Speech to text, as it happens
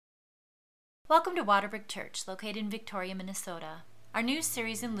Welcome to Waterbrick Church, located in Victoria, Minnesota. Our new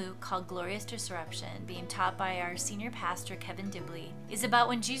series in Luke, called Glorious Disruption, being taught by our senior pastor, Kevin Dibley, is about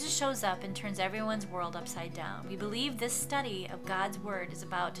when Jesus shows up and turns everyone's world upside down. We believe this study of God's Word is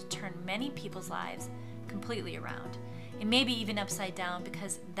about to turn many people's lives completely around, and maybe even upside down,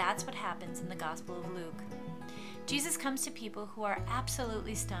 because that's what happens in the Gospel of Luke. Jesus comes to people who are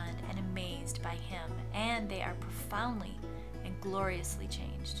absolutely stunned and amazed by him, and they are profoundly and gloriously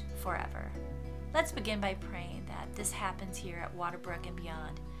changed forever. Let's begin by praying that this happens here at Waterbrook and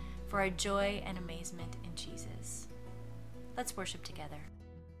beyond for our joy and amazement in Jesus. Let's worship together.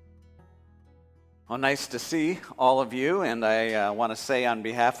 Well, nice to see all of you, and I want to say on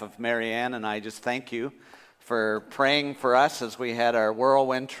behalf of Marianne and I just thank you for praying for us as we had our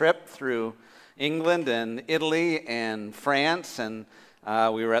whirlwind trip through England and Italy and France, and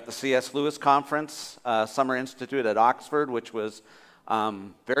we were at the C.S. Lewis Conference, Summer Institute at Oxford, which was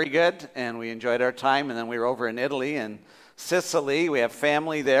very good, and we enjoyed our time. And then we were over in Italy and Sicily. We have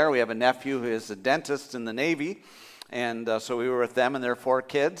family there. We have a nephew who is a dentist in the Navy, and so we were with them and their 4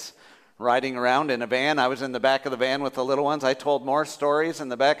 kids riding around in a van. I was in the back of the van with the little ones. I told more stories in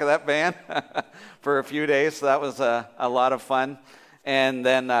the back of that van for a few days, so that was a lot of fun. And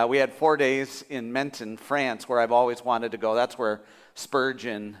then we had 4 days in Menton, France, where I've always wanted to go. That's where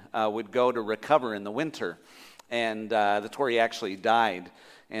Spurgeon would go to recover in the winter. And that's where he actually died.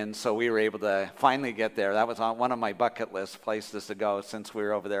 And so we were able to finally get there. That was on one of my bucket list places to go since we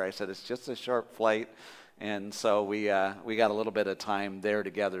were over there. I said, it's just a short flight. And so we got a little bit of time there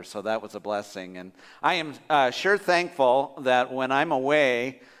together. So that was a blessing. And I am sure thankful that when I'm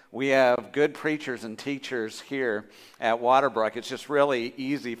away, we have good preachers and teachers here at Waterbrook. It's just really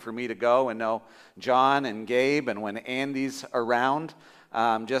easy for me to go and know John and Gabe, and when Andy's around,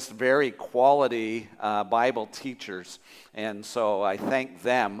 just very quality Bible teachers. And so I thank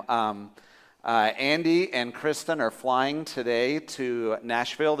them. Andy and Kristen are flying today to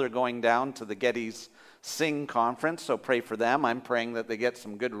Nashville. They're going down to the Gettys Sing Conference, so pray for them. I'm praying that they get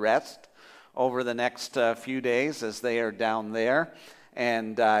some good rest over the next few days as they are down there.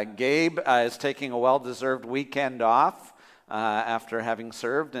 And Gabe is taking a well-deserved weekend off after having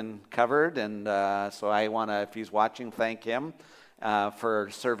served and covered. And so I want to, if he's watching, thank him for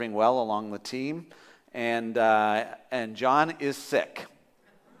serving well along the team. And John is sick.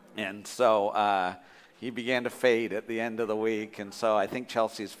 And so he began to fade at the end of the week. And so I think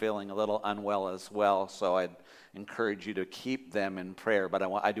Chelsea's feeling a little unwell as well. So I'd encourage you to keep them in prayer. But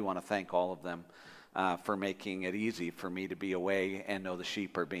I do want to thank all of them for making it easy for me to be away and know the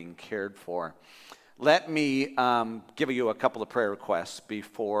sheep are being cared for. Let me give you a couple of prayer requests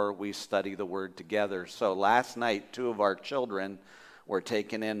before we study the Word together. So last night, 2 of our children were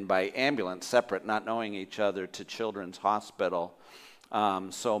taken in by ambulance, separate, not knowing each other, to Children's Hospital.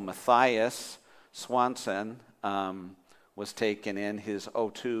 So Matthias Swanson was taken in. His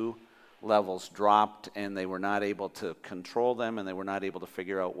O2 levels dropped, and they were not able to control them, and they were not able to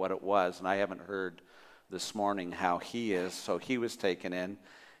figure out what it was. And I haven't heard this morning how he is, so he was taken in.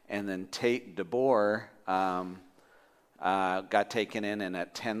 And then Tate DeBoer got taken in, and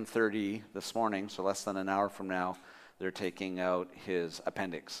at 10:30 this morning, so less than an hour from now, they're taking out his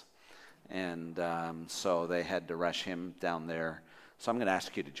appendix. And so they had to rush him down there. So I'm going to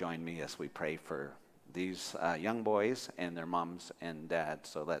ask you to join me as we pray for these young boys and their moms and dads.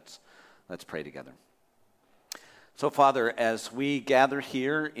 So let's pray together. So, Father, as we gather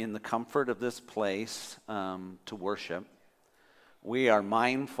here in the comfort of this place to worship, we are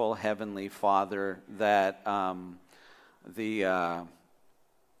mindful, Heavenly Father, that the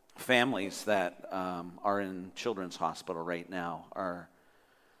families that are in Children's Hospital right now are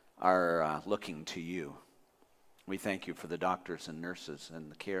looking to you. We thank you for the doctors and nurses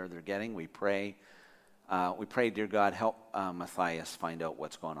and the care they're getting. We pray, dear God, help Matthias find out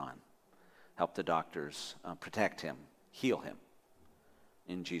what's going on. Help the doctors protect him, heal him,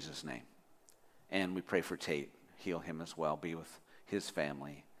 in Jesus' name. And we pray for Tate, heal him as well, be with his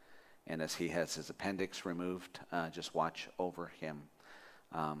family. And as he has his appendix removed, just watch over him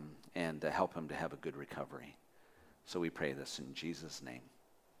and help him to have a good recovery. So we pray this in Jesus' name.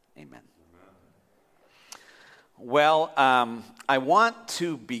 Amen. Well, I want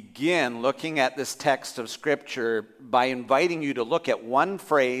to begin looking at this text of Scripture by inviting you to look at one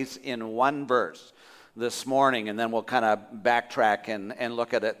phrase in one verse this morning, and then we'll kind of backtrack and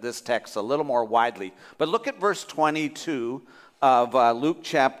look at this text a little more widely. But look at verse 22 of Luke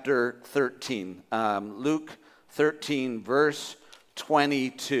chapter 13. Luke 13, verse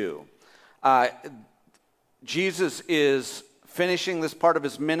 22. Jesus is finishing this part of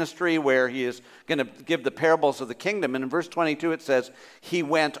his ministry where he is going to give the parables of the kingdom. And in verse 22 it says, he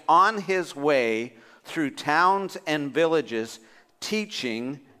went on his way through towns and villages,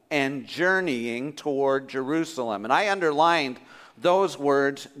 teaching and journeying toward Jerusalem. And I underlined those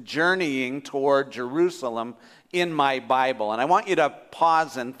words, journeying toward Jerusalem, in my Bible. And I want you to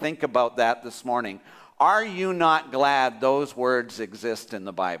pause and think about that this morning. Are you not glad those words exist in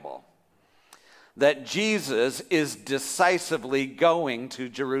the Bible? That Jesus is decisively going to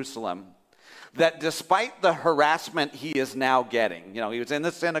Jerusalem. That despite the harassment he is now getting, he was in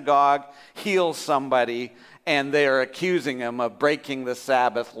the synagogue, heals somebody, and they're accusing him of breaking the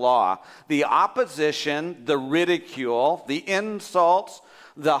Sabbath law. The opposition, the ridicule, the insults,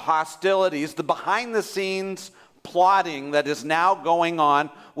 the hostilities, the behind-the-scenes plotting that is now going on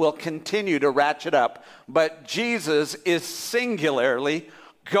will continue to ratchet up. But Jesus is singularly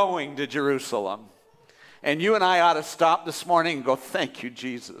going to Jerusalem. And you and I ought to stop this morning and go, thank you,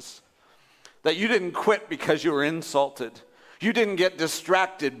 Jesus, that you didn't quit because you were insulted. You didn't get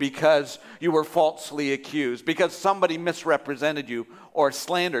distracted because you were falsely accused, because somebody misrepresented you or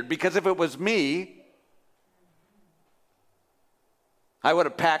slandered. Because if it was me, I would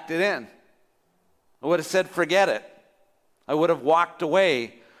have packed it in. I would have said, forget it. I would have walked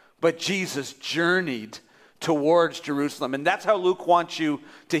away. But Jesus journeyed towards Jerusalem. And that's how Luke wants you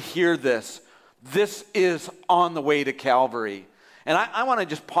to hear this. This is on the way to Calvary. And I want to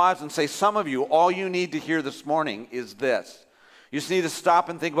just pause and say, some of you, all you need to hear this morning is this. You just need to stop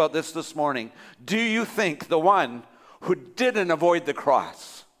and think about this morning. Do you think the one who didn't avoid the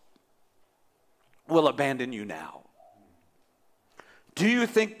cross will abandon you now? Do you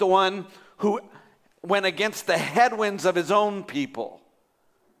think the one who went against the headwinds of his own people,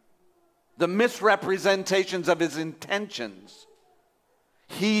 the misrepresentations of his intentions,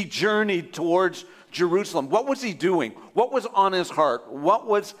 he journeyed towards Jerusalem? What was he doing? What was on his heart? What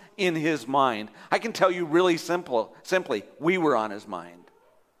was in his mind? I can tell you really simply, we were on his mind.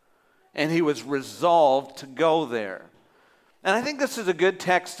 And he was resolved to go there. And I think this is a good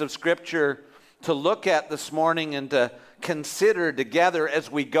text of Scripture to look at this morning and to consider together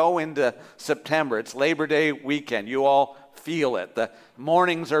as we go into September. It's Labor Day weekend. You all feel it. The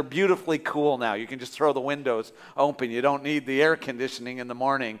mornings are beautifully cool now. You can just throw the windows open. You don't need the air conditioning in the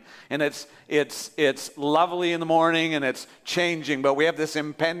morning. And it's lovely in the morning and it's changing, but we have this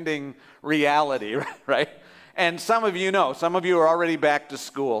impending reality, right? And some of you know, some of you are already back to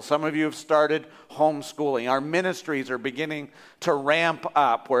school. Some of you have started homeschooling. Our ministries are beginning to ramp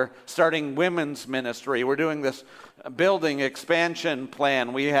up. We're starting women's ministry. We're doing this building expansion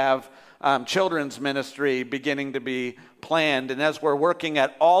plan. We have children's ministry beginning to be planned. And as we're working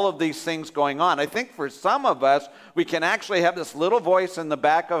at all of these things going on, I think for some of us, we can actually have this little voice in the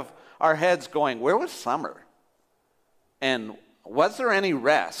back of our heads going, where was summer? And was there any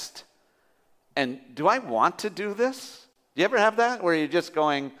rest? And do I want to do this? Do you ever have that where you're just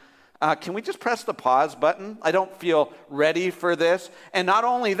going, can we just press the pause button? I don't feel ready for this. And not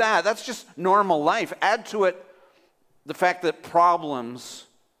only that, that's just normal life. Add to it the fact that problems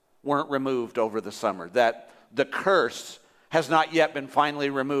weren't removed over the summer, that the curse has not yet been finally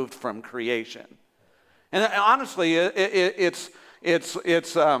removed from creation. And honestly, it's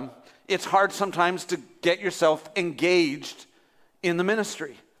hard sometimes to get yourself engaged in the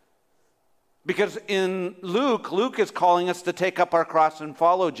ministry. Because in Luke is calling us to take up our cross and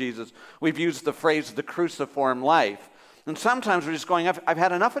follow Jesus. We've used the phrase the cruciform life. And sometimes we're just going, I've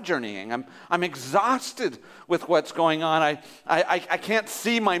had enough of journeying. I'm exhausted with what's going on. I can't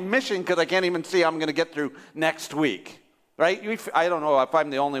see my mission because I can't even see how I'm going to get through next week. Right? I don't know if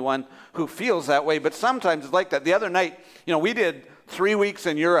I'm the only one who feels that way, but sometimes it's like that. The other night, we did 3 weeks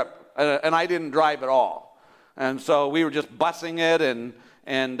in Europe, and I didn't drive at all. And so we were just bussing it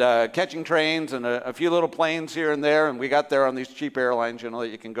and catching trains and a few little planes here and there, and we got there on these cheap airlines, that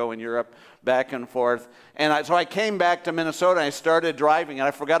you can go in Europe back and forth. And so I came back to Minnesota and I started driving, and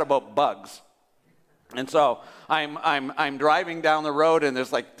I forgot about bugs. And so I'm driving down the road, and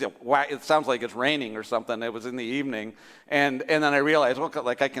there's it sounds like it's raining or something. It was in the evening, and then I realized,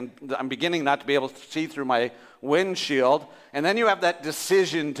 I'm beginning not to be able to see through my windshield. And then you have that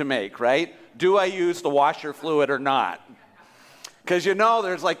decision to make, right? Do I use the washer fluid or not? Because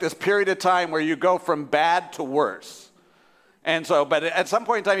there's this period of time where you go from bad to worse. And so, but at some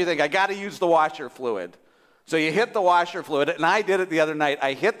point in time you think, I got to use the washer fluid. So you hit the washer fluid, and I did it the other night.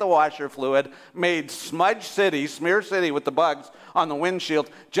 I hit the washer fluid, made Smear City with the bugs on the windshield,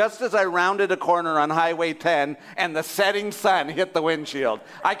 just as I rounded a corner on Highway 10, and the setting sun hit the windshield.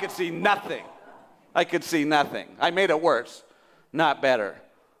 I could see nothing. I made it worse, not better.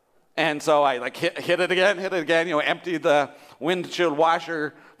 And so I hit it again, emptied the windshield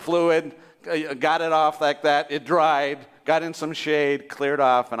washer fluid, got it off like that. It dried, got in some shade, cleared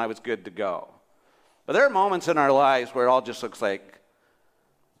off, and I was good to go. But there are moments in our lives where it all just looks like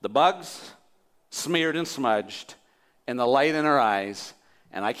the bugs smeared and smudged and the light in our eyes,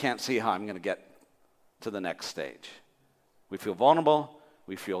 and I can't see how I'm going to get to the next stage. We feel vulnerable,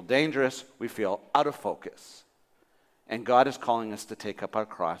 we feel dangerous, we feel out of focus. And God is calling us to take up our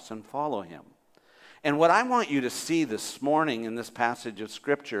cross and follow him. And what I want you to see this morning in this passage of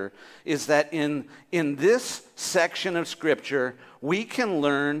Scripture is that in this section of Scripture, we can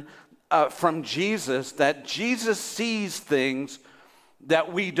learn from Jesus that Jesus sees things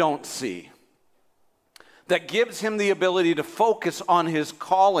that we don't see. That gives him the ability to focus on his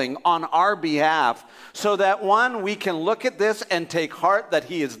calling on our behalf, so that one, we can look at this and take heart that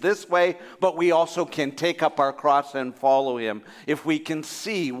he is this way, but we also can take up our cross and follow him if we can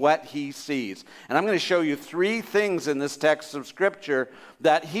see what he sees. And I'm going to show you 3 things in this text of Scripture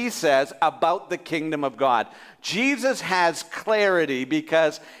that he says about the kingdom of God. Jesus has clarity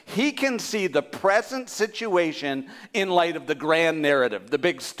because he can see the present situation in light of the grand narrative, the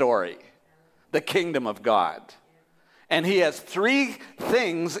big story. The kingdom of God. And he has 3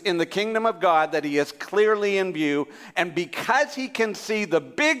 things in the kingdom of God that he has clearly in view. And because he can see the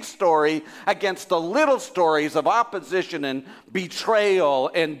big story against the little stories of opposition and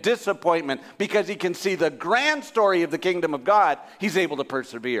betrayal and disappointment, because he can see the grand story of the kingdom of God, he's able to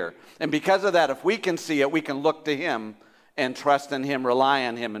persevere. And because of that, if we can see it, we can look to him and trust in him, rely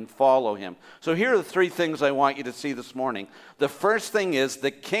on him, and follow him. So here are the 3 things I want you to see this morning. The first thing is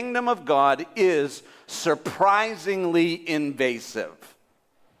the kingdom of God is surprisingly invasive.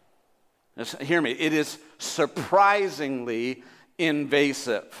 Just hear me. It is surprisingly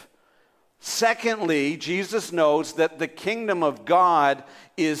invasive. Secondly, Jesus knows that the kingdom of God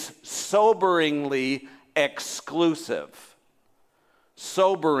is soberingly exclusive.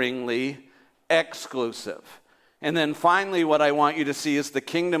 Soberingly exclusive. And then finally, what I want you to see is the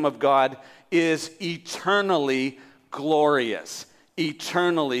kingdom of God is eternally glorious.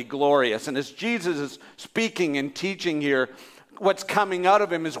 Eternally glorious. And as Jesus is speaking and teaching here, what's coming out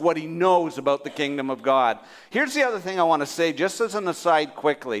of him is what he knows about the kingdom of God. Here's the other thing I want to say, just as an aside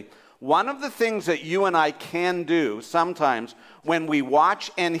quickly. One of the things that you and I can do sometimes when we watch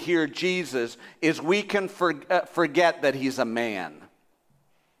and hear Jesus is we can forget that he's a man.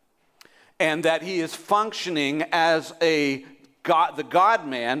 And that he is functioning as the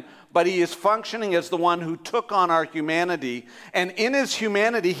God-man, but he is functioning as the one who took on our humanity. And in his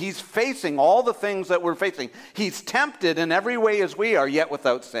humanity, he's facing all the things that we're facing. He's tempted in every way as we are, yet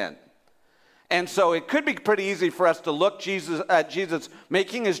without sin. And so it could be pretty easy for us to look at Jesus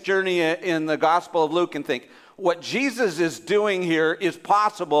making his journey in the Gospel of Luke and think, what Jesus is doing here is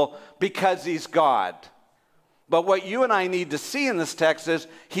possible because he's God. But what you and I need to see in this text is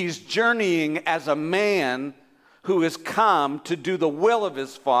he's journeying as a man who has come to do the will of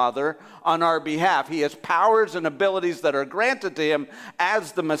his Father on our behalf. He has powers and abilities that are granted to him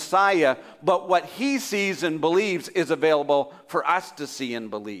as the Messiah, but what he sees and believes is available for us to see and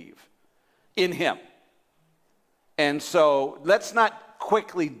believe in him. And so let's not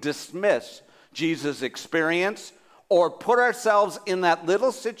quickly dismiss Jesus' experience or put ourselves in that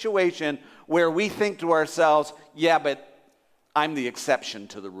little situation where we think to ourselves, yeah, but I'm the exception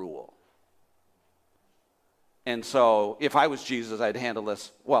to the rule. And so if I was Jesus, I'd handle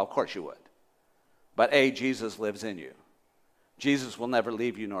this. Well, of course you would. But Jesus lives in you. Jesus will never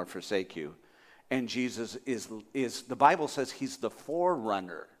leave you nor forsake you. And Jesus is the Bible says he's the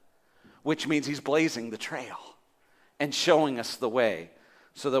forerunner, which means he's blazing the trail and showing us the way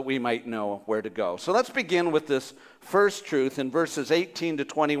so that we might know where to go. So let's begin with this first truth in verses 18 to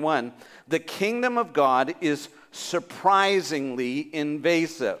 21. The kingdom of God is surprisingly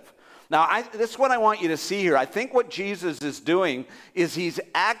invasive. Now, this is what I want you to see here. I think what Jesus is doing is he's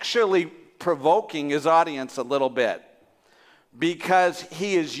actually provoking his audience a little bit because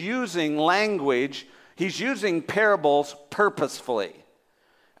he is using language, he's using parables purposefully.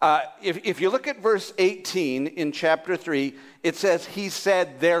 If you look at verse 18 in chapter 3, it says, he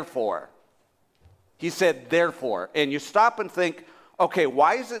said, therefore. He said, therefore. And you stop and think, okay,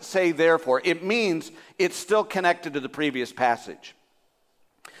 why does it say therefore? It means it's still connected to the previous passage.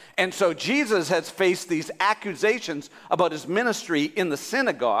 And so Jesus has faced these accusations about his ministry in the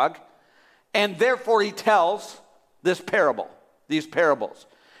synagogue, and therefore he tells this parable, these parables.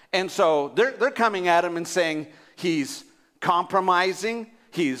 And so they're coming at him and saying he's compromising,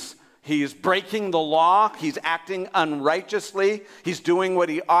 he's He's breaking the law. He's acting unrighteously. He's doing what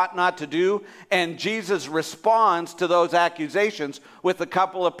he ought not to do. And Jesus responds to those accusations with a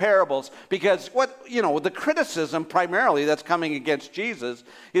couple of parables. Because the criticism primarily that's coming against Jesus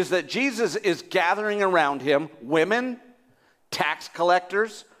is that Jesus is gathering around him women, tax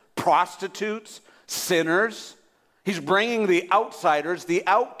collectors, prostitutes, sinners. He's bringing the outsiders, the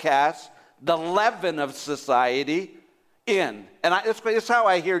outcasts, the leaven of society in. And it's how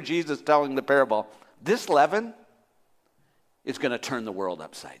I hear Jesus telling the parable. This leaven is going to turn the world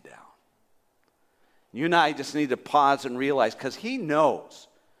upside down. You and I just need to pause and realize, because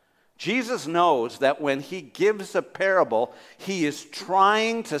Jesus knows that when he gives a parable, he is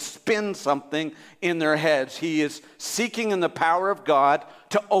trying to spin something in their heads. He is seeking in the power of God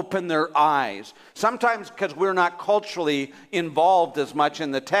to open their eyes. Sometimes because we're not culturally involved as much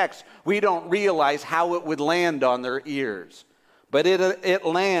in the text, we don't realize how it would land on their ears. But it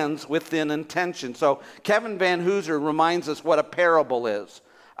lands with an intention. So Kevin Van Hooser reminds us what a parable is.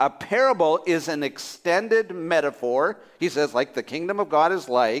 A parable is an extended metaphor. He says, like the kingdom of God is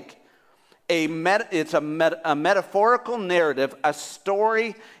like. It's a metaphorical narrative, a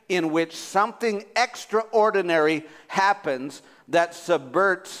story in which something extraordinary happens that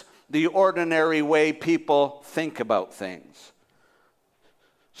subverts the ordinary way people think about things.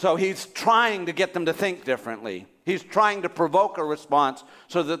 So he's trying to get them to think differently. He's trying to provoke a response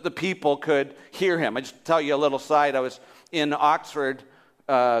so that the people could hear him. I just tell you a little side. I was in Oxford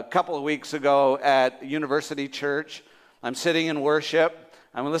a couple of weeks ago at University Church. I'm sitting in worship.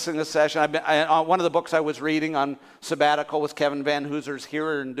 I'm listening to the session. One of the books I was reading on sabbatical was Kevin Van Hooser's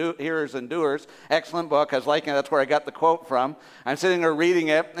Hearers and Doers. Excellent book. I was liking it. That's where I got the quote from. I'm sitting there reading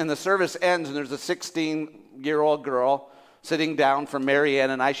it, and the service ends, and there's a 16-year-old girl sitting down from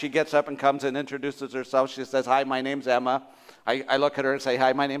Marianne and I. She gets up and comes and introduces herself. She says, "Hi, my name's Emma." I look at her and say,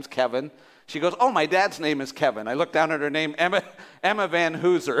 "Hi, my name's Kevin." She goes, "Oh, my dad's name is Kevin." I look down at her name, Emma Van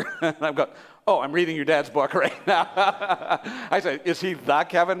Hooser. And I'm going, "Oh, I'm reading your dad's book right now." I said, "Is he the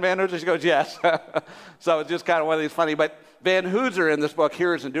Kevin Van Hooser?" She goes, "Yes." So it's just kind of one of these funny. But Van Hooser in this book,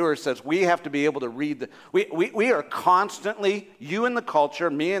 Hearers and Doers, says we have to be able to read. We are constantly, you in the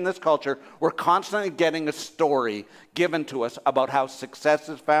culture, me in this culture, we're constantly getting a story given to us about how success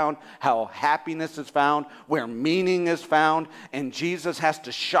is found, how happiness is found, where meaning is found, and Jesus has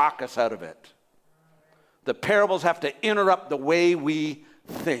to shock us out of it. The parables have to interrupt the way we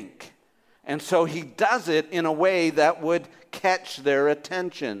think. And so he does it in a way that would catch their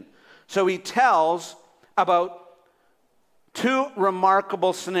attention. So he tells about two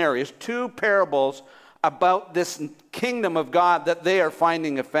remarkable scenarios, two parables about this kingdom of God that they are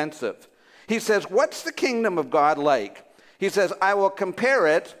finding offensive. He says, what's the kingdom of God like? He says, I will compare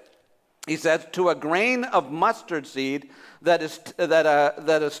it, he says, to a grain of mustard seed that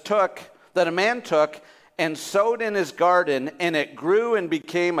a man took and sowed in his garden, and it grew and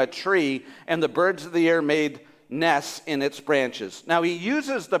became a tree, and the birds of the air made nests in its branches. Now, he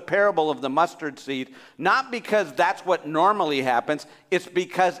uses the parable of the mustard seed not because that's what normally happens, it's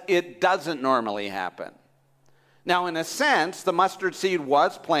because it doesn't normally happen. Now, in a sense, the mustard seed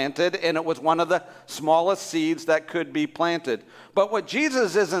was planted, and it was one of the smallest seeds that could be planted. But what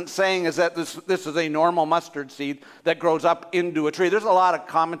Jesus isn't saying is that this is a normal mustard seed that grows up into a tree. There's a lot of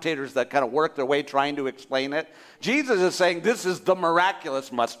commentators that kind of work their way trying to explain it. Jesus is saying this is the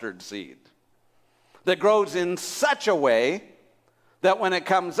miraculous mustard seed that grows in such a way that when it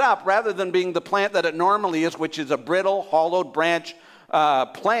comes up, rather than being the plant that it normally is, which is a brittle, hollowed branch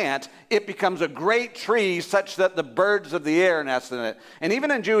plant, it becomes a great tree such that the birds of the air nest in it. And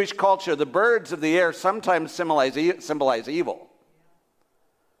even in Jewish culture, the birds of the air sometimes symbolize evil.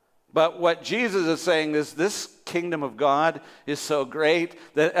 But what Jesus is saying is this kingdom of God is so great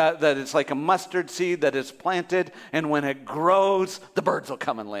that it's like a mustard seed that is planted, and when it grows, the birds will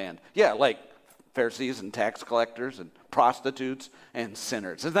come and land. Yeah, like Pharisees and tax collectors and prostitutes and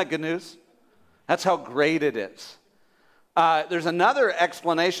sinners. Isn't that good news? That's how great it is. There's another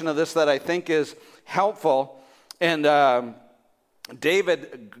explanation of this that I think is helpful, and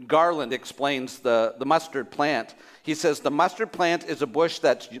David Garland explains the mustard plant. He says, the mustard plant is a bush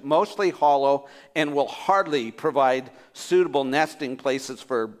that's mostly hollow and will hardly provide suitable nesting places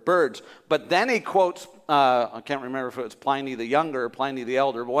for birds. But then he quotes, I can't remember if it was Pliny the Younger or Pliny the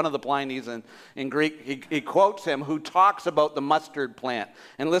Elder, but one of the Plinies in Greek, he quotes him, who talks about the mustard plant.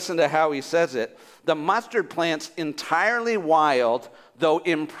 And listen to how he says it. The mustard plant's entirely wild, though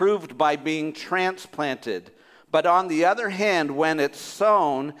improved by being transplanted. But on the other hand, when it's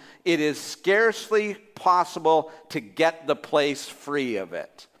sown, it is scarcely possible to get the place free of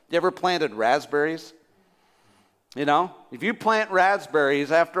it. You ever planted raspberries? You know, if you plant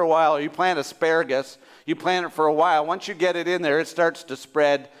raspberries, after a while, or you plant asparagus, you plant it for a while. Once you get it in there, it starts to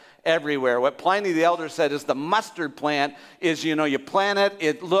spread everywhere. What Pliny the Elder said is the mustard plant is, you plant it,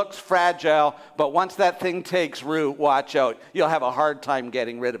 it looks fragile, but once that thing takes root, watch out. You'll have a hard time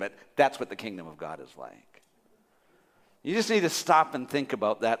getting rid of it. That's what the kingdom of God is like. You just need to stop and think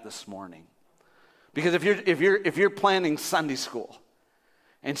about that this morning. Because if you're planning Sunday school,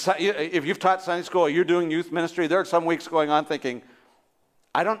 and so, if you've taught Sunday school, you're doing youth ministry, there are some weeks going on thinking,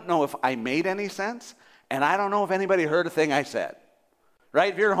 I don't know if I made any sense, and I don't know if anybody heard a thing I said.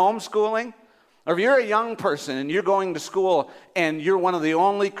 Right? If you're homeschooling, or if you're a young person and you're going to school and you're one of the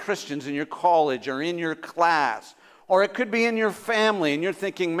only Christians in your college or in your class, or it could be in your family and you're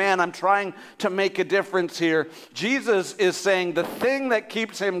thinking, man, I'm trying to make a difference here. Jesus is saying the thing that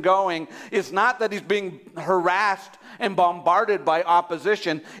keeps him going is not that he's being harassed and bombarded by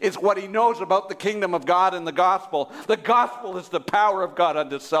opposition. It's what he knows about the kingdom of God and the gospel. The gospel is the power of God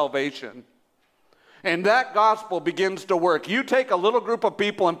unto salvation. And that gospel begins to work. You take a little group of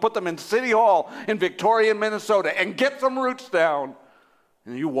people and put them in City Hall in Victoria, Minnesota, and get some roots down,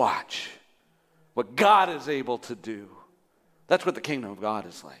 and you watch what God is able to do. That's what the kingdom of God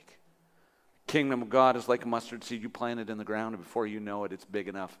is like. The kingdom of God is like a mustard seed. You plant it in the ground, and before you know it, it's big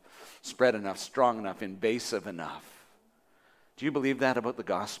enough, spread enough, strong enough, invasive enough. Do you believe that about the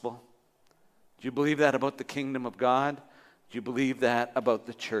gospel? Do you believe that about the kingdom of God? Do you believe that about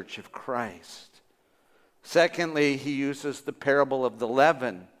the church of Christ? Secondly, he uses the parable of the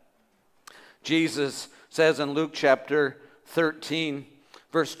leaven. Jesus says in Luke chapter 13,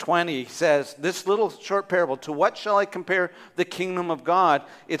 verse 20, he says, this little short parable, to what shall I compare the kingdom of God?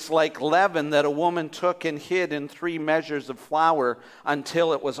 It's like leaven that a woman took and hid in 3 measures of flour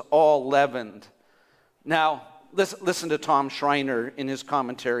until it was all leavened. Now, listen to Tom Schreiner in his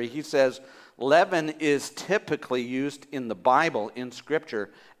commentary. He says, leaven is typically used in the Bible, in Scripture,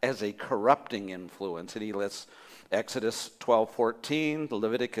 as a corrupting influence. And he lists Exodus 12:14,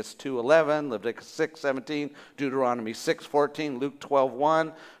 Leviticus 2:11, Leviticus 6:17, Deuteronomy 6:14, Luke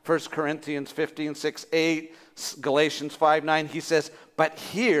 12:1, 1 Corinthians 15:6-8, Galatians 5:9. He says, but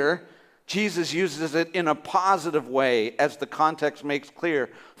here, Jesus uses it in a positive way, as the context makes clear.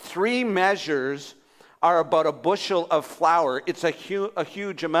 3 measures are about a bushel of flour. It's a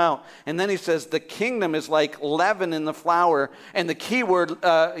huge amount. And then he says the kingdom is like leaven in the flour. And the key word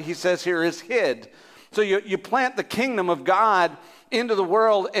he says here is hid. So you plant the kingdom of God into the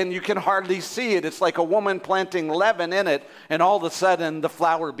world and you can hardly see it. It's like a woman planting leaven in it. And all of a sudden the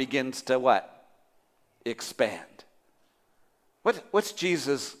flour begins to what? Expand. What's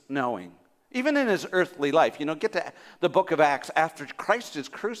Jesus knowing? Even in his earthly life, get to the book of Acts, after Christ is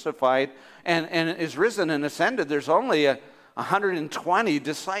crucified and is risen and ascended, there's only 120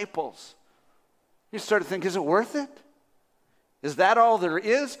 disciples. You start to think, is it worth it? Is that all there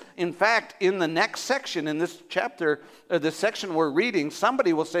is? In fact, in the next section, in this chapter, the section we're reading,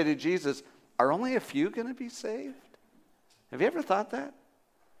 somebody will say to Jesus, are only a few going to be saved? Have you ever thought that?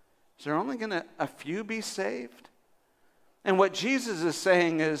 Is there only going to a few be saved? And what Jesus is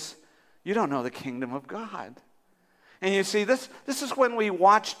saying is, you don't know the kingdom of God. And you see, this is when we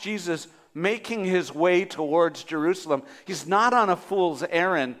watch Jesus making his way towards Jerusalem. He's not on a fool's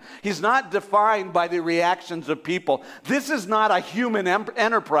errand. He's not defined by the reactions of people. This is not a human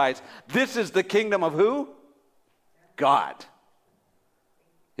enterprise. This is the kingdom of who? God.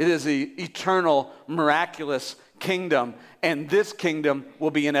 It is the eternal, miraculous kingdom. And this kingdom will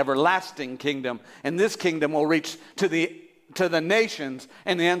be an everlasting kingdom. And this kingdom will reach to the nations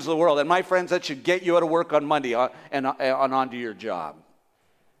and the ends of the world. And my friends, that should get you out of work on Monday and onto your job.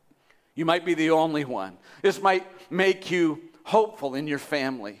 You might be the only one. This might make you hopeful in your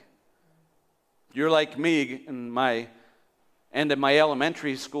family. You're like me in my end of my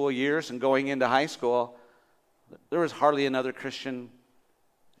elementary school years and going into high school. There was hardly another Christian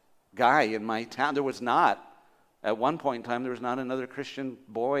guy in my town. There was not. At one point in time, there was not another Christian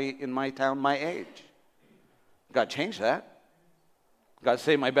boy in my town my age. God changed that. God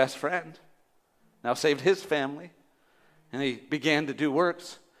saved my best friend, now saved his family, and he began to do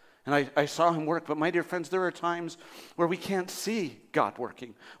works. And I saw him work, but my dear friends, there are times where we can't see God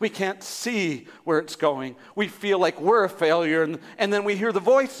working. We can't see where it's going. We feel like we're a failure, and then we hear the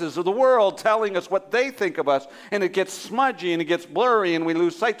voices of the world telling us what they think of us, and it gets smudgy, and it gets blurry, and we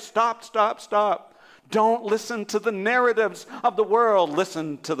lose sight. Stop, stop, stop. Don't listen to the narratives of the world.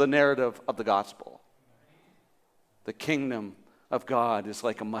 Listen to the narrative of the gospel. The kingdom of God is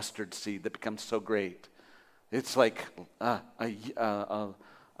like a mustard seed that becomes so great. It's like a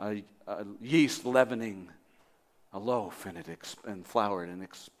yeast leavening a loaf, and flour, and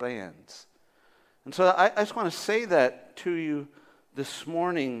expands. And so I just want to say that to you this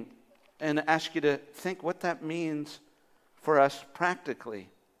morning and ask you to think what that means for us practically.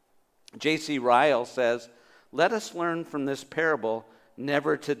 J.C. Ryle says, "Let us learn from this parable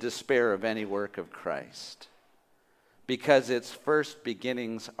never to despair of any work of Christ, because its first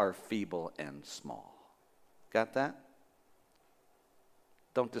beginnings are feeble and small." Got that?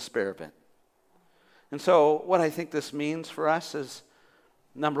 Don't despair of it. And so what I think this means for us is,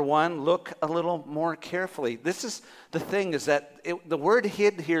 number one, look a little more carefully. This is the thing, is that the word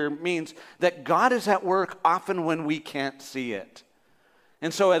hid here means that God is at work often when we can't see it.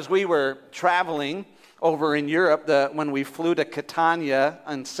 And so as we were traveling over in Europe, when we flew to Catania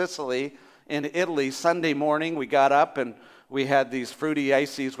in Sicily, in Italy, Sunday morning we got up and we had these fruity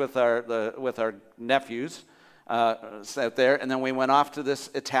ices with our nephews out there, and then we went off to this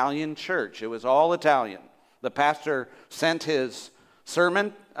Italian church. It was all Italian. The pastor sent his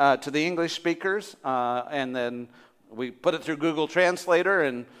sermon to the English speakers, and then we put it through Google Translator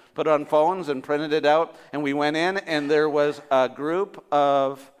and put it on phones and printed it out, and we went in, and there was a group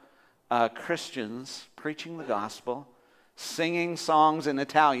of Christians preaching the gospel, singing songs in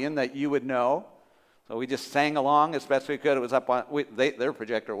Italian that you would know. So we just sang along as best we could. It was up on, their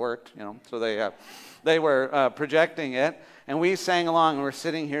projector worked, so they were projecting it, and we sang along, and we're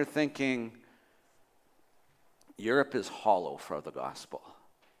sitting here thinking, Europe is hollow for the gospel,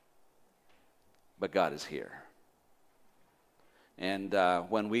 but God is here. And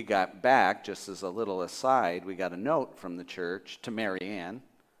when we got back, just as a little aside, we got a note from the church to Mary Ann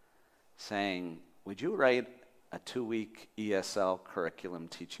saying, "Would you write a 2-week ESL curriculum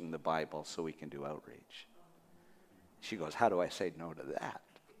teaching the Bible so we can do outreach?" She goes, "How do I say no to that?"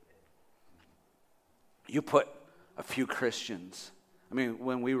 You put a few Christians. I mean,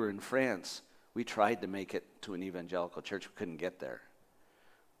 when we were in France, we tried to make it to an evangelical church. We couldn't get there.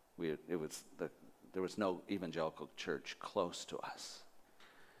 There was no evangelical church close to us.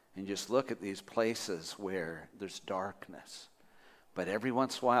 And just look at these places where there's darkness. But every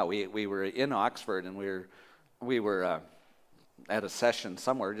once in a while, we were in Oxford, and we were at a session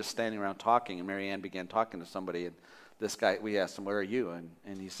somewhere, just standing around talking, and Mary Ann began talking to somebody, and this guy, we asked him, "Where are you?"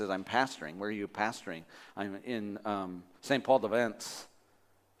 And he says, "I'm pastoring." "Where are you pastoring?" "I'm in St. Paul de Vence,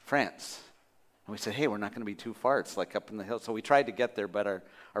 France." And we said, "Hey, we're not going to be too far. It's like up in the hills." So we tried to get there, but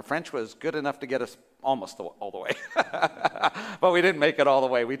our French was good enough to get us almost all the way. But we didn't make it all the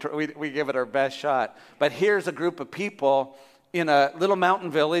way. We gave it our best shot. But here's a group of people in a little mountain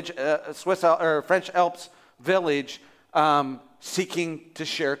village, French Alps village, seeking to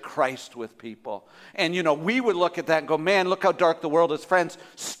share Christ with people. And, we would look at that and go, "Man, look how dark the world is." Friends,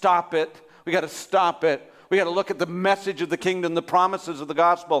 stop it. We got to stop it. We got to look at the message of the kingdom, the promises of the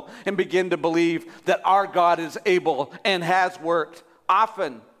gospel, and begin to believe that our God is able and has worked.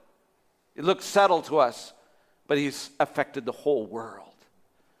 Often, it looks subtle to us, but he's affected the whole world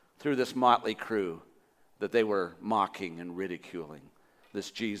through this motley crew that they were mocking and ridiculing.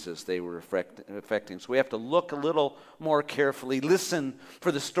 This Jesus they were affecting. So we have to look a little more carefully. Listen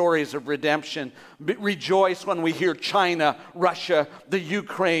for the stories of redemption. Rejoice when we hear China, Russia, the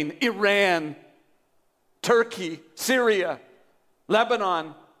Ukraine, Iran, Turkey, Syria,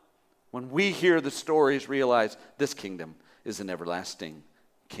 Lebanon. When we hear the stories, realize this kingdom is an everlasting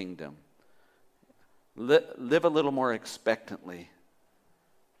kingdom. Live a little more expectantly.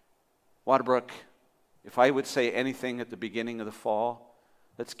 Waterbrook, if I would say anything at the beginning of the fall,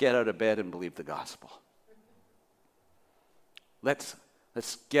 let's get out of bed and believe the gospel. Let's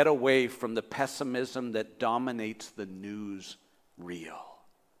get away from the pessimism that dominates the news reel.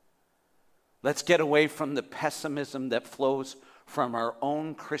 Let's get away from the pessimism that flows from our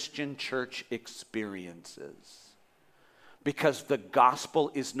own Christian church experiences. Because the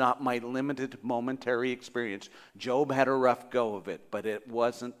gospel is not my limited momentary experience. Job had a rough go of it, but it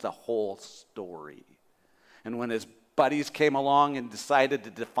wasn't the whole story. And when his buddies came along and decided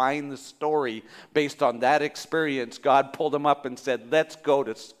to define the story based on that experience, God pulled him up and said, "Let's go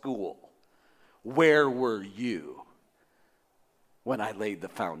to school. Where were you when I laid the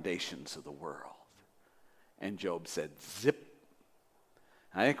foundations of the world?" And Job said, "Zip."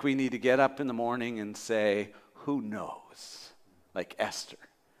 I think we need to get up in the morning and say, "Who knows?" Like Esther.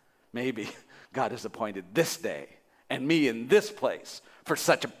 Maybe God has appointed this day and me in this place for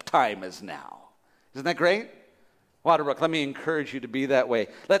such a time as now. Isn't that great? Waterbrook, let me encourage you to be that way.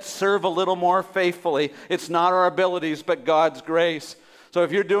 Let's serve a little more faithfully. It's not our abilities, but God's grace. So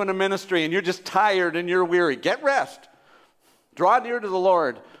if you're doing a ministry and you're just tired and you're weary, get rest. Draw near to the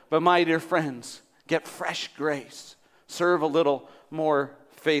Lord. But my dear friends, get fresh grace. Serve a little more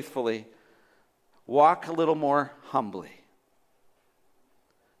faithfully. Walk a little more humbly.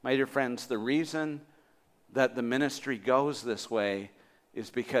 My dear friends, the reason that the ministry goes this way is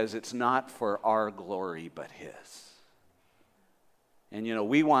because it's not for our glory but His. And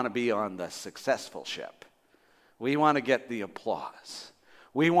we want to be on the successful ship. We want to get the applause.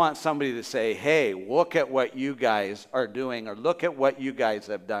 We want somebody to say, hey, look at what you guys are doing, or look at what you guys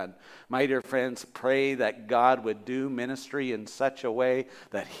have done. My dear friends, pray that God would do ministry in such a way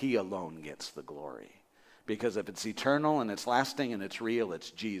that He alone gets the glory. Because if it's eternal and it's lasting and it's real,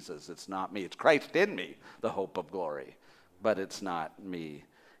 it's Jesus. It's not me. It's Christ in me, the hope of glory. But it's not me.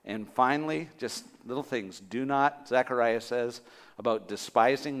 And finally, just little things. Do not, Zechariah says, about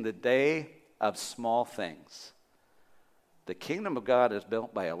despising the day of small things. The kingdom of God is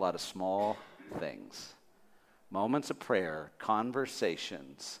built by a lot of small things. Moments of prayer,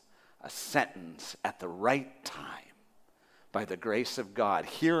 conversations, a sentence at the right time by the grace of God,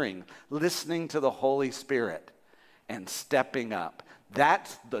 hearing, listening to the Holy Spirit, and stepping up.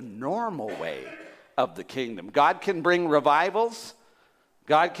 That's the normal way of the kingdom. God can bring revivals.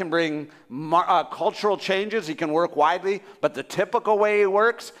 God can bring cultural changes. He can work widely. But the typical way He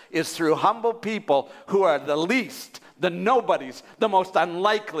works is through humble people who are the least, the nobodies, the most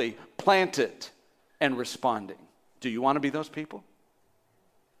unlikely, planted and responding. Do you want to be those people?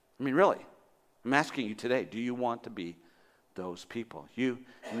 I mean, really, I'm asking you today, do you want to be those people? You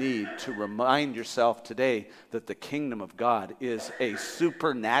need to remind yourself today that the kingdom of God is a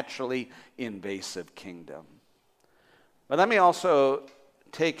supernaturally invasive kingdom. But let me also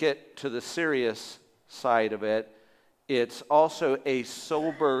take it to the serious side of it. It's also a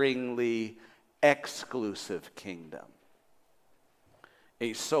soberingly exclusive kingdom.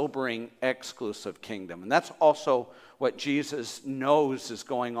 A sobering, exclusive kingdom. And that's also what Jesus knows is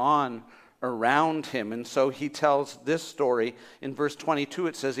going on around Him. And so He tells this story. In verse 22,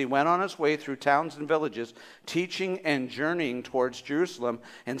 it says, He went on His way through towns and villages, teaching and journeying towards Jerusalem.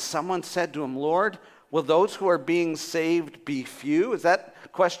 And someone said to Him, Lord, will those who are being saved be few? Has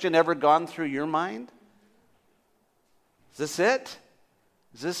that question ever gone through your mind? Is this it?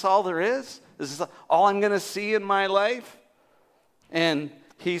 Is this all there is? Is this all I'm going to see in my life? And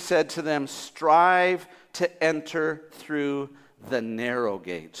He said to them, strive to enter through the narrow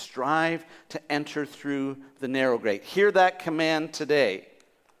gate. Strive to enter through the narrow gate. Hear that command today.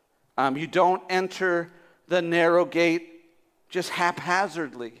 You don't enter the narrow gate just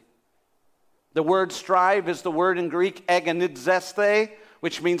haphazardly. The word strive is the word in Greek agonizeste,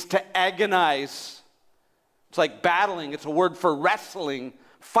 which means to agonize. It's like battling. It's a word for wrestling.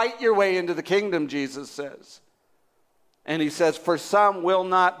 Fight your way into the kingdom, Jesus says. And He says, for some will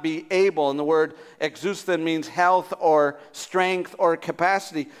not be able. And the word exousten means health or strength or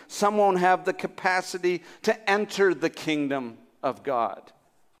capacity. Some won't have the capacity to enter the kingdom of God.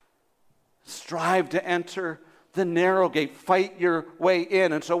 Strive to enter the narrow gate. Fight your way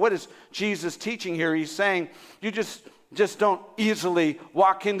in. And so what is Jesus teaching here? He's saying, you just don't easily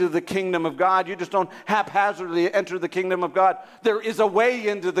walk into the kingdom of God. You just don't haphazardly enter the kingdom of God. There is a way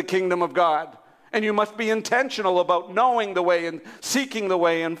into the kingdom of God. And you must be intentional about knowing the way and seeking the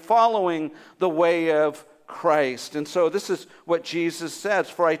way and following the way of Christ. And so this is what Jesus says.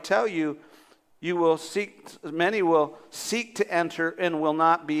 For I tell you, many will seek to enter and will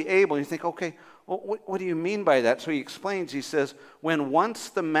not be able. You think, okay, well, what do you mean by that? So He explains, He says, when once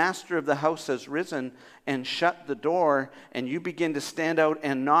the master of the house has risen and shut the door, and you begin to stand out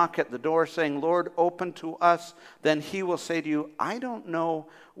and knock at the door, saying, Lord, open to us, then He will say to you, I don't know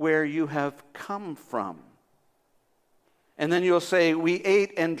where you have come from. And then you'll say, we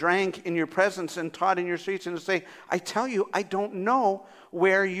ate and drank in your presence and taught in your streets. And he'll say, I tell you, I don't know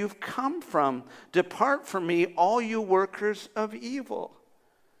where you've come from. Depart from me, all you workers of evil.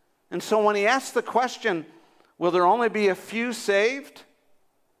 And so when He asks the question, will there only be a few saved?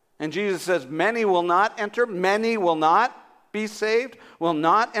 And Jesus says, many will not enter, many will not be saved, will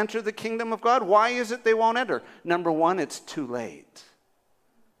not enter the kingdom of God. Why is it they won't enter? Number one, it's too late.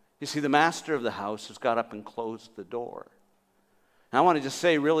 You see, the master of the house has got up and closed the door. And I want to just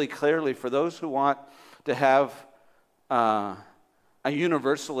say really clearly, for those who want to have a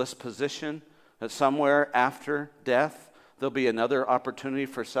universalist position, that somewhere after death, there'll be another opportunity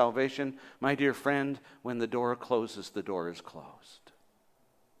for salvation. My dear friend, when the door closes, the door is closed.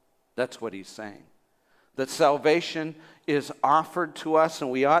 That's what He's saying. That salvation is offered to us,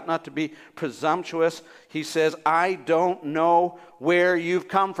 and we ought not to be presumptuous. He says, I don't know where you've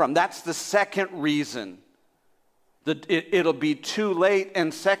come from. That's the second reason. It'll be too late.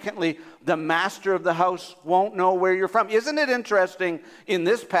 And secondly, the master of the house won't know where you're from. Isn't it interesting in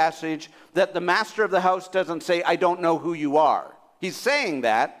this passage that the master of the house doesn't say, I don't know who you are? He's saying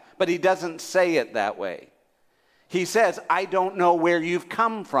that, but he doesn't say it that way. He says, I don't know where you've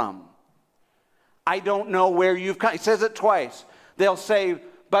come from. I don't know where you've come. He says it twice. They'll say,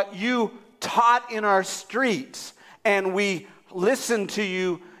 but you taught in our streets, and we listened to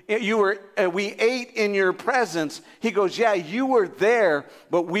you. We ate in your presence. He goes, yeah, you were there,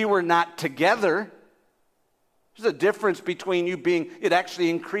 but we were not together. There's a difference between you being, it actually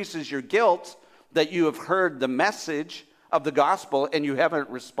increases your guilt that you have heard the message of the gospel and you haven't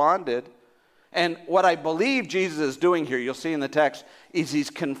responded. And what I believe Jesus is doing here, you'll see in the text, is he's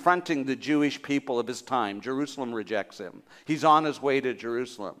confronting the Jewish people of his time. Jerusalem rejects him. He's on his way to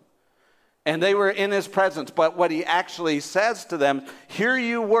Jerusalem. And they were in his presence. But what he actually says to them, here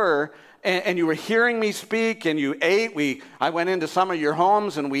you were, and you were hearing me speak, and you ate. I went into some of your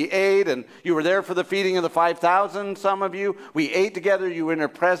homes, and we ate, and you were there for the feeding of the 5,000, some of you. We ate together, you were in her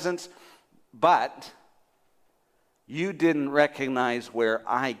presence. But you didn't recognize where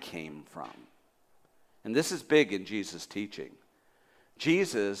I came from. And this is big in Jesus' teaching.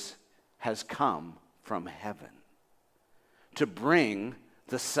 Jesus has come from heaven to bring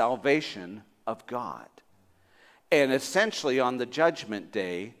the salvation of God. And essentially on the judgment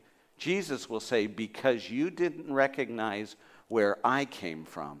day, Jesus will say, because you didn't recognize where I came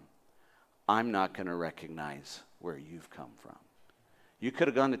from, I'm not going to recognize where you've come from. You could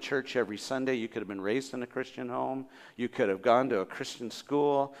have gone to church every Sunday. You could have been raised in a Christian home. You could have gone to a Christian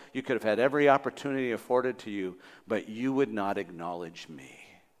school. You could have had every opportunity afforded to you, but you would not acknowledge me.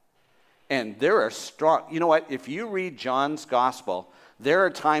 And there are strong, you know what? If you read John's gospel, there are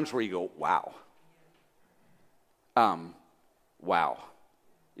times where you go, wow. Wow.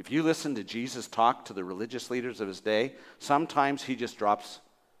 If you listen to Jesus talk to the religious leaders of his day, sometimes he just drops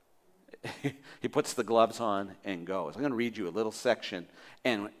he puts the gloves on and goes. I'm going to read you a little section.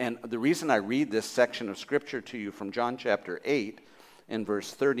 And the reason I read this section of Scripture to you from John chapter 8 and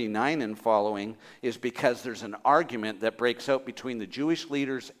verse 39 and following is because there's an argument that breaks out between the Jewish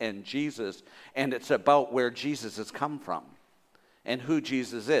leaders and Jesus, and it's about where Jesus has come from and who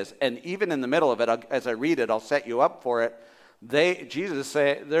Jesus is. And even in the middle of it, as I read it, I'll set you up for it. They're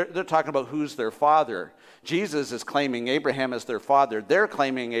talking about who's their father. Jesus is claiming Abraham as their father. They're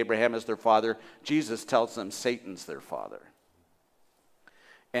claiming Abraham as their father. Jesus tells them Satan's their father.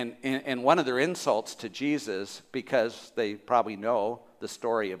 And one of their insults to Jesus, because they probably know the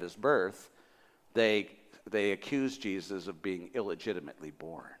story of his birth, they accuse Jesus of being illegitimately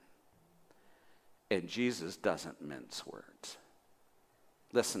born. And Jesus doesn't mince words.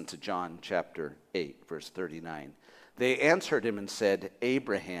 Listen to John chapter 8, verse 39. They answered him and said,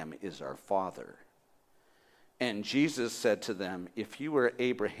 Abraham is our father. And Jesus said to them, if you were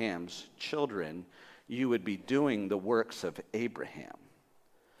Abraham's children, you would be doing the works of Abraham.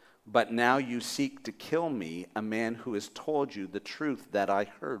 But now you seek to kill me, a man who has told you the truth that I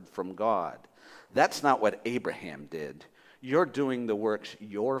heard from God. That's not what Abraham did. You're doing the works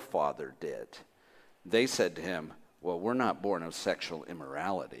your father did. They said to him, well, we're not born of sexual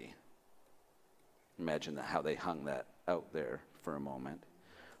immorality. Imagine how they hung that out there for a moment.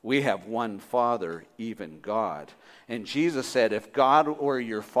 We have one Father, even God. And Jesus said, if God were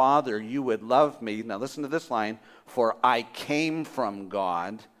your Father, you would love me. Now listen to this line. For I came from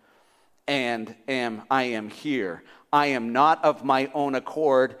God and I am here. I am not of my own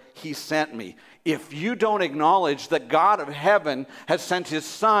accord. He sent me. If you don't acknowledge that God of heaven has sent his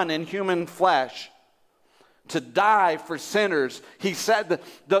Son in human flesh to die for sinners, he said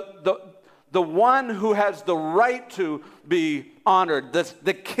the one who has the right to be honored,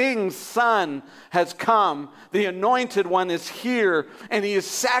 the king's son has come, the anointed one is here, and he is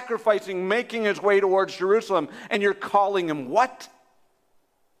sacrificing, making his way towards Jerusalem, and you're calling him what?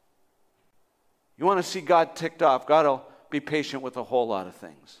 You want to see God ticked off? God will be patient with a whole lot of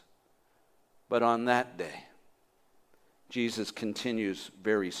things. But on that day, Jesus continues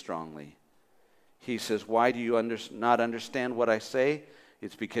very strongly. He says, why do you not understand what I say?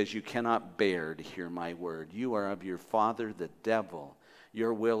 It's because you cannot bear to hear my word. You are of your father, the devil.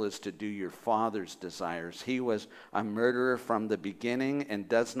 Your will is to do your father's desires. He was a murderer from the beginning and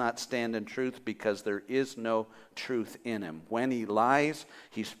does not stand in truth because there is no truth in him. When he lies,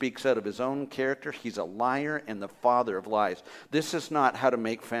 he speaks out of his own character. He's a liar and the father of lies. This is not how to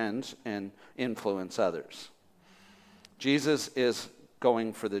make friends and influence others. Jesus is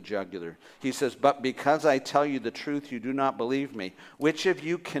going for the jugular. He says, but because I tell you the truth, you do not believe me. Which of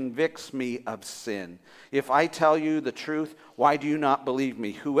you convicts me of sin? If I tell you the truth, why do you not believe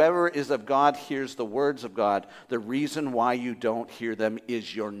me? Whoever is of God hears the words of God. The reason why you don't hear them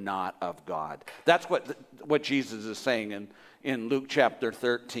is you're not of God. That's what Jesus is saying in Luke chapter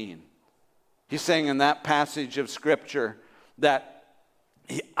 13. He's saying in that passage of Scripture that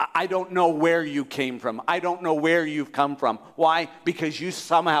I don't know where you came from. I don't know where you've come from. Why? Because you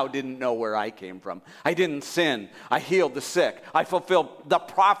somehow didn't know where I came from. I didn't sin. I healed the sick. I fulfilled the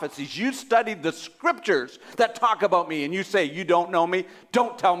prophecies. You studied the scriptures that talk about me, and you say you don't know me.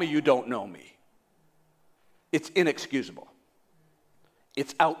 Don't tell me you don't know me. It's inexcusable.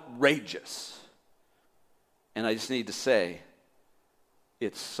 It's outrageous. And I just need to say,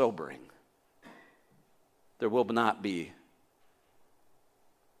 it's sobering. There will not be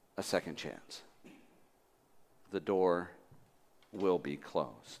a second chance. The door will be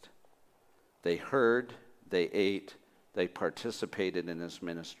closed. They heard, they ate, they participated in his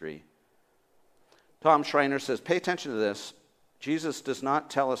ministry. Tom Schreiner says, pay attention to this. Jesus does not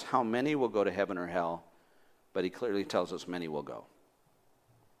tell us how many will go to heaven or hell, but he clearly tells us many will go.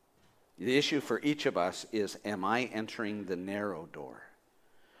 The issue for each of us is, am I entering the narrow door?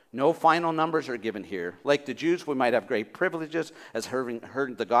 No final numbers are given here. Like the Jews, we might have great privileges as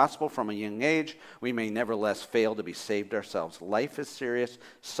heard the gospel from a young age. We may nevertheless fail to be saved ourselves. Life is serious.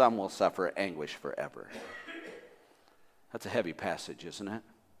 Some will suffer anguish forever. That's a heavy passage, isn't it?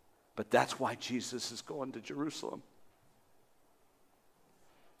 But that's why Jesus is going to Jerusalem.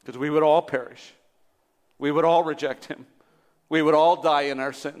 Because we would all perish. We would all reject him. We would all die in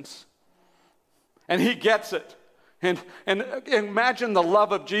our sins. And he gets it. And imagine the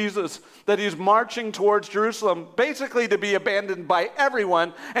love of Jesus, that he's marching towards Jerusalem, basically to be abandoned by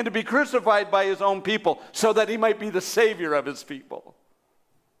everyone and to be crucified by his own people so that he might be the Savior of his people.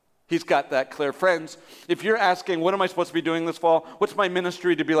 He's got that clear. Friends, if you're asking, what am I supposed to be doing this fall? What's my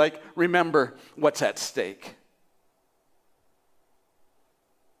ministry to be like? Remember what's at stake.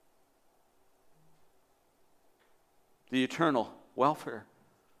 The eternal welfare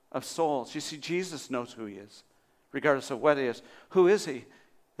of souls. You see, Jesus knows who he is. Regardless of what it is. Who is he?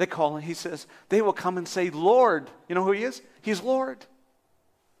 They call him, he says, they will come and say, Lord. You know who he is? He's Lord.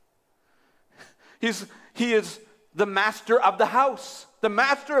 He is the master of the house. The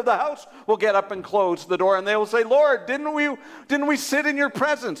master of the house will get up and close the door, and they will say, Lord, didn't we sit in your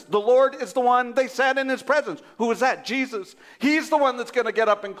presence? The Lord is the one, they sat in his presence. Who was that? Jesus. He's the one that's going to get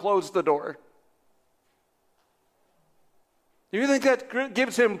up and close the door. Do you think that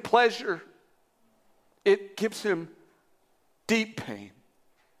gives him pleasure? It gives him deep pain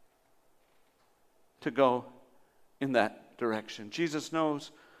to go in that direction. Jesus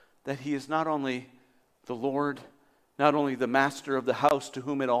knows that he is not only the Lord, not only the master of the house to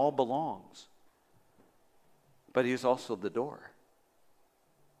whom it all belongs, but he is also the door.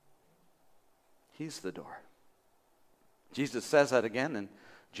 He's the door. Jesus says that again in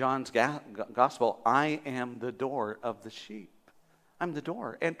John's gospel, I am the door of the sheep. I'm the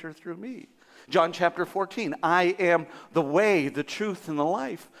door. Enter through me. John chapter 14, I am the way, the truth, and the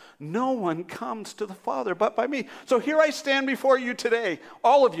life. No one comes to the Father but by me. So here I stand before you today,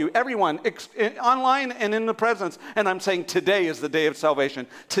 all of you, everyone, online and in the presence, and I'm saying today is the day of salvation.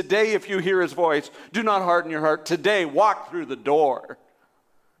 Today, if you hear his voice, do not harden your heart. Today, walk through the door,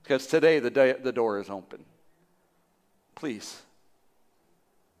 because today the door is open. Please.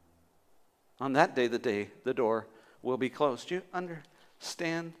 On that day, the door will be closed. Do you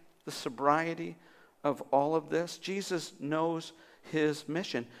understand the sobriety of all of this? Jesus knows his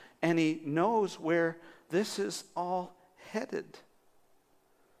mission, and he knows where this is all headed.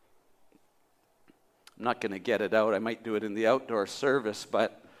 I'm not going to get it out. I might do it in the outdoor service,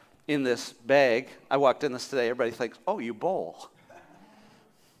 but in this bag, I walked in this today, everybody thinks, oh, you bowl.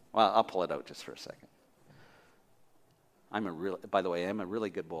 Well, I'll pull it out just for a second. By the way, I'm a really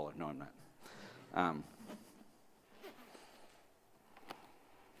good bowler. No, I'm not.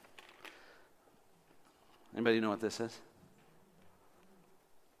 Anybody know what this is?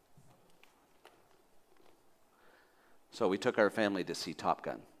 So we took our family to see Top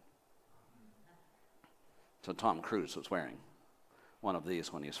Gun. So Tom Cruise was wearing one of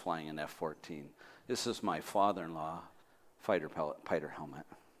these when he was flying an F-14. This is my father-in-law fighter helmet.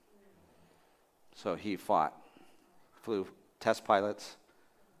 So he flew test pilots,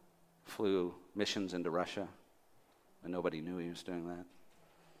 flew missions into Russia, and nobody knew he was doing that.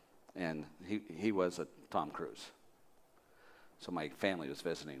 And he was a Tom Cruise. So my family was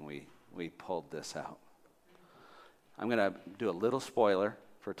visiting. We pulled this out. I'm going to do a little spoiler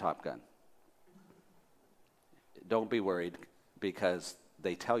for Top Gun. Don't be worried, because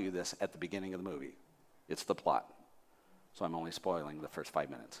they tell you this at the beginning of the movie. It's the plot. So I'm only spoiling the first 5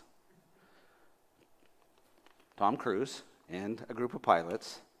 minutes. Tom Cruise and a group of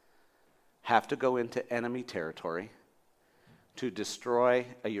pilots have to go into enemy territory to destroy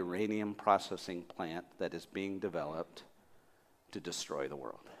a uranium processing plant that is being developed to destroy the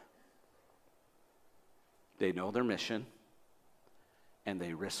world. They know their mission, and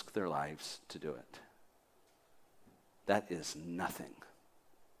they risk their lives to do it. That is nothing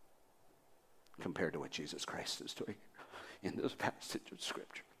compared to what Jesus Christ is doing in this passage of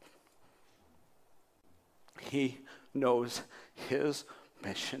Scripture. He knows his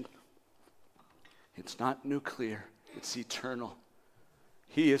mission. It's not nuclear, it's eternal.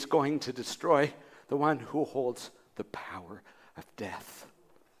 He is going to destroy the one who holds the power of death.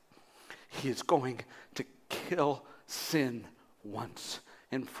 He is going to kill sin once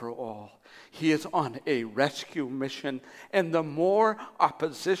and for all. He is on a rescue mission, and the more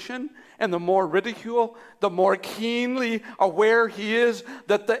opposition and the more ridicule, the more keenly aware he is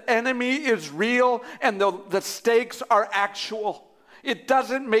that the enemy is real and the stakes are actual. It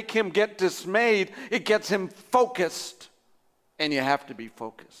doesn't make him get dismayed, it gets him focused, and you have to be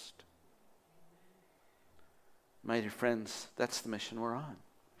focused. My dear friends, that's the mission we're on.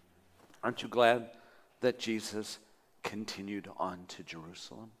 Aren't you glad that Jesus continued on to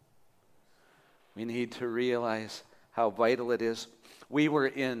Jerusalem? We need to realize how vital it is. We were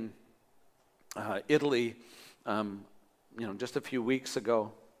in Italy, just a few weeks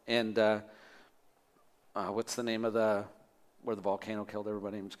ago, and what's the name of where the volcano killed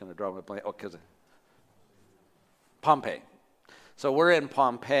everybody? I'm just going to draw a blank. Pompeii. So we're in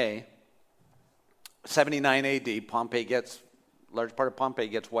Pompeii. 79 AD. Large part of Pompeii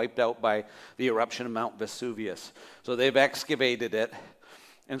gets wiped out by the eruption of Mount Vesuvius. So they've excavated it.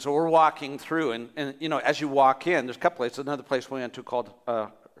 And so we're walking through, and as you walk in, there's a couple places. Another place we went to called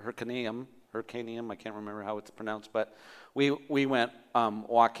Herculaneum, I can't remember how it's pronounced, but we went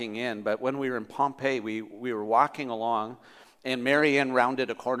walking in. But when we were in Pompeii, we were walking along, and Mary Ann rounded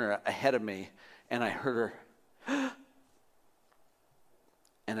a corner ahead of me, and I heard her.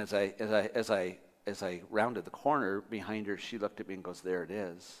 And as I rounded the corner behind her, she looked at me and goes, "There it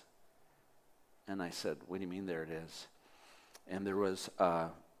is." And I said, "What do you mean there it is?" And there was a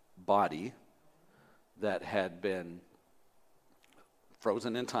body that had been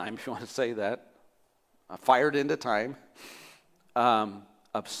frozen in time, if you want to say that, fired into time,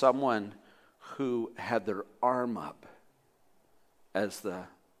 of someone who had their arm up as the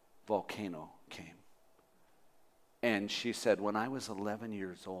volcano came. And she said, "When I was 11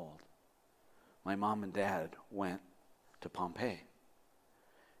 years old, my mom and dad went to Pompeii,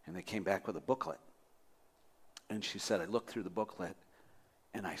 and they came back with a booklet." And she said, "I looked through the booklet,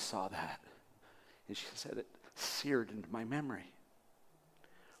 and I saw that." And she said, "It seared into my memory."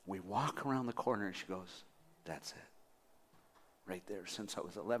 We walk around the corner, and she goes, "That's it. Right there, since I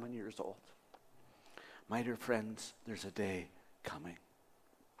was 11 years old." My dear friends, there's a day coming.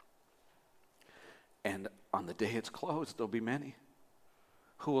 And on the day it's closed, there'll be many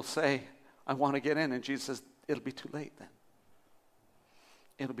who will say, "I want to get in." And Jesus says, "It'll be too late then.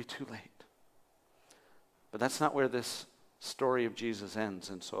 It'll be too late." But that's not where this story of Jesus ends.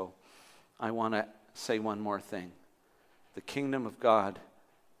 And so I want to say one more thing. The kingdom of God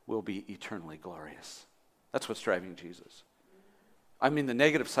will be eternally glorious. That's what's driving Jesus. I mean, the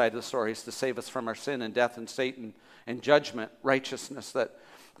negative side of the story is to save us from our sin and death and Satan and judgment, righteousness that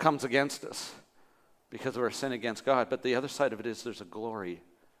comes against us because of our sin against God. But the other side of it is there's a glory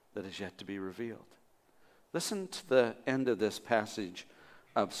that is yet to be revealed. Listen to the end of this passage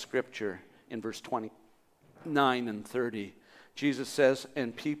of Scripture in verse 29 and 30. Jesus says,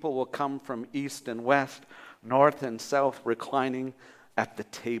 "And people will come from east and west, north and south, reclining at the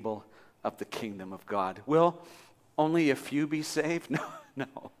table of the kingdom of God." Will only a few be saved?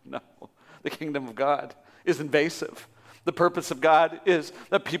 No. The kingdom of God is invasive. The purpose of God is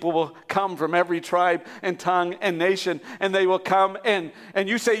that people will come from every tribe and tongue and nation, and they will come and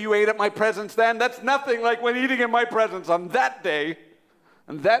you say you ate at my presence then? That's nothing like when eating in my presence on that day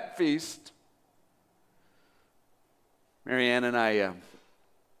and that feast. Mary Ann and I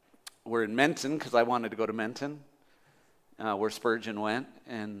were in Menton because I wanted to go to Menton, where Spurgeon went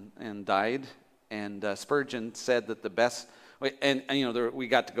and died. And Spurgeon said that the best, we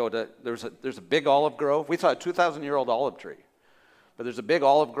got to go to, there's a big olive grove. We saw a 2,000-year-old olive tree. But there's a big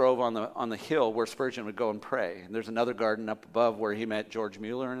olive grove on the hill where Spurgeon would go and pray. And there's another garden up above where he met George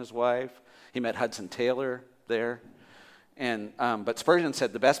Mueller and his wife. He met Hudson Taylor there. And but Spurgeon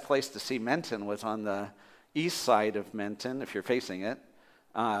said the best place to see Menton was on the east side of Menton, if you're facing it.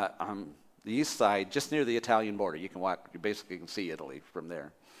 On the east side, just near the Italian border. You can walk, you basically can see Italy from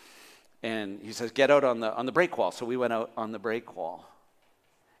there. And he says, "Get out on the break wall." So we went out on the break wall.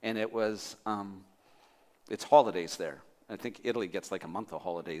 And it was, it's holidays there. I think Italy gets like a month of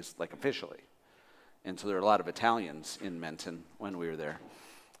holidays, like officially. And so there are a lot of Italians in Menton when we were there.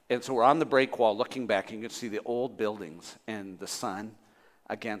 And so we're on the break wall looking back, and you can see the old buildings and the sun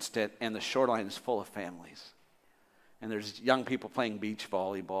against it, and the shoreline is full of families. and there's young people playing beach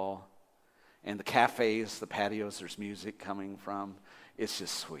volleyball, and the cafes, the patios, there's music coming from. It's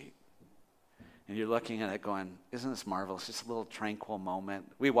just sweet. And you're looking at it going, isn't this marvelous? Just a little tranquil moment.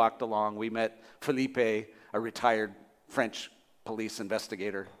 We walked along. We met Felipe, a retired French police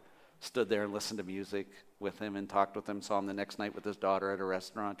investigator. Stood there and listened to music with him and talked with him. Saw him the next night with his daughter at a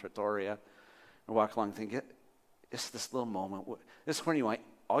restaurant, Trattoria. And walked along thinking, it's this little moment. This is when you want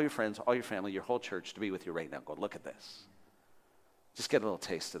all your friends, all your family, your whole church to be with you right now. Go, look at this. Just get a little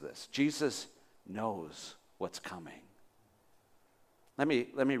taste of this. Jesus knows what's coming. Let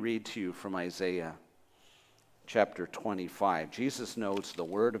me read to you from Isaiah chapter 25. Jesus knows the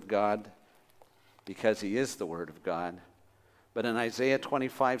Word of God because he is the Word of God. But in Isaiah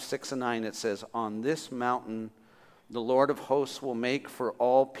 25, 6 and 9, it says, on this mountain the Lord of hosts will make for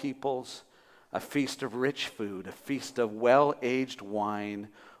all peoples a feast of rich food, a feast of well-aged wine,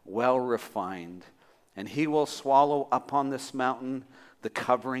 well refined. And he will swallow up on this mountain the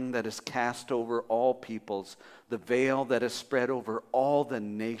covering that is cast over all peoples, the veil that is spread over all the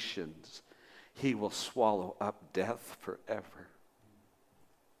nations. He will swallow up death forever.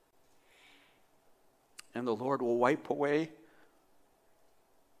 And the Lord will wipe away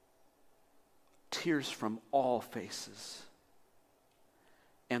tears from all faces.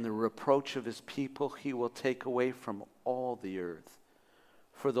 And the reproach of his people he will take away from all the earth.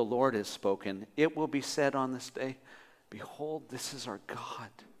 For the Lord has spoken. It will be said on this day, behold, this is our God.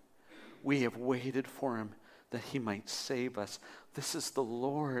 We have waited for him that he might save us. This is the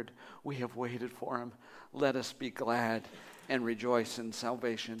Lord. We have waited for him. Let us be glad and rejoice in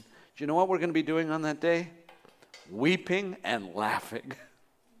salvation. Do you know what we're going to be doing on that day? Weeping and laughing.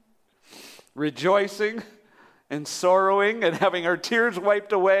 Rejoicing and sorrowing and having our tears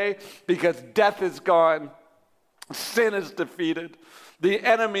wiped away because death is gone. Sin is defeated. The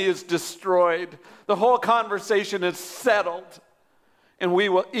enemy is destroyed. The whole conversation is settled. And we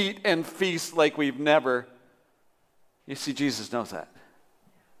will eat and feast like we've never. You see, Jesus knows that.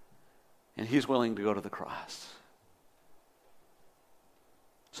 And he's willing to go to the cross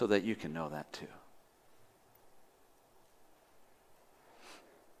so that you can know that too.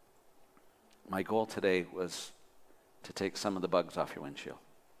 My goal today was to take some of the bugs off your windshield.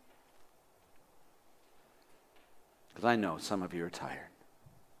 Because I know some of you are tired.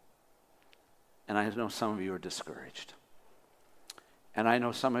 And I know some of you are discouraged. And I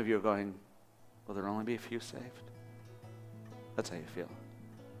know some of you are going, will there only be a few saved? That's how you feel.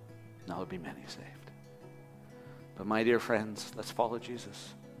 No, there'll be many saved. But my dear friends, let's follow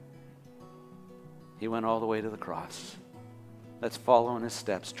Jesus. He went all the way to the cross. Let's follow in his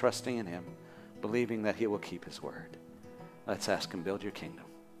steps, trusting in him, believing that he will keep his word. Let's ask him, build your kingdom.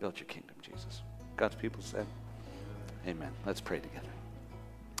 Build your kingdom, Jesus. God's people said, amen. Let's pray together.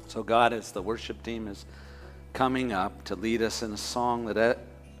 So God, as the worship team is coming up to lead us in a song that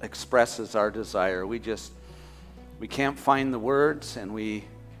expresses our desire, we can't find the words, and we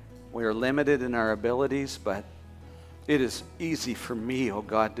are limited in our abilities, but it is easy for me, oh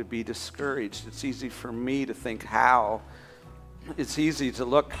God, to be discouraged. It's easy for me to think how. It's easy to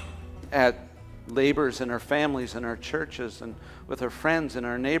look at labors in our families, in our churches, and with our friends, in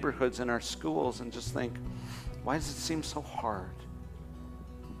our neighborhoods, in our schools, and just think, why does it seem so hard?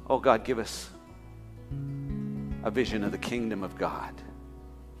 Oh God, give us a vision of the kingdom of God.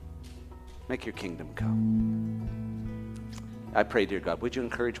 Make your kingdom come. I pray, dear God, would you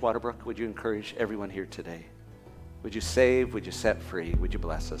encourage Waterbrook? Would you encourage everyone here today? Would you save? Would you set free? Would you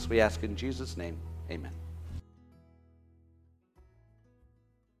bless us? We ask in Jesus' name, amen.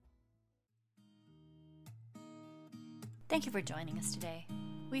 Thank you for joining us today.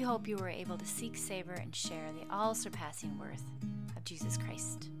 We hope you were able to seek, savor, and share the all-surpassing worth of Jesus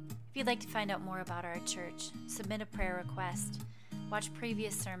Christ. If you'd like to find out more about our church, submit a prayer request, watch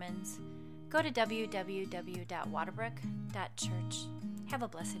previous sermons, go to www.waterbrook.church. Have a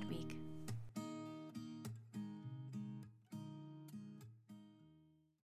blessed week.